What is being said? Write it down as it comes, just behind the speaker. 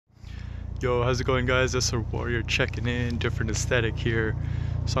Yo, how's it going, guys? This is Warrior checking in, different aesthetic here.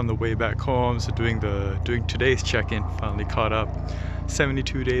 So on the way back home, so doing today's check-in, finally caught up.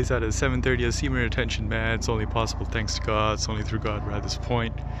 72 days out of 730 of semen retention, man. It's only possible thanks to God. It's only through God we're at this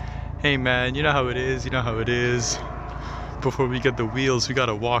point. Hey man, you know how it is, Before we get the wheels, we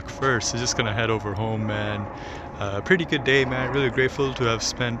gotta walk first. So just gonna head over home, man. Pretty good day, man. Really grateful to have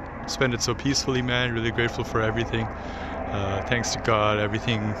spent it so peacefully, man. Really grateful for everything. Thanks to God,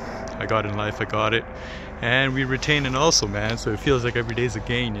 everything I got in life, I got it. And we retain it also, man. So it feels like every day's a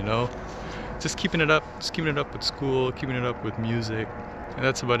gain, Just keeping it up with school, keeping it up with music. And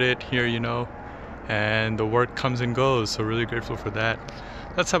that's about it here, And the work comes and goes, so really grateful for that.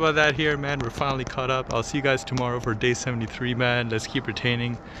 That's about that here, man. We're finally caught up. I'll see you guys tomorrow for day 73, man. Let's keep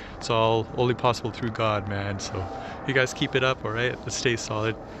retaining. It's all only possible through God, man. So you guys keep it up, alright? Let's stay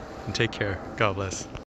solid and take care. God bless.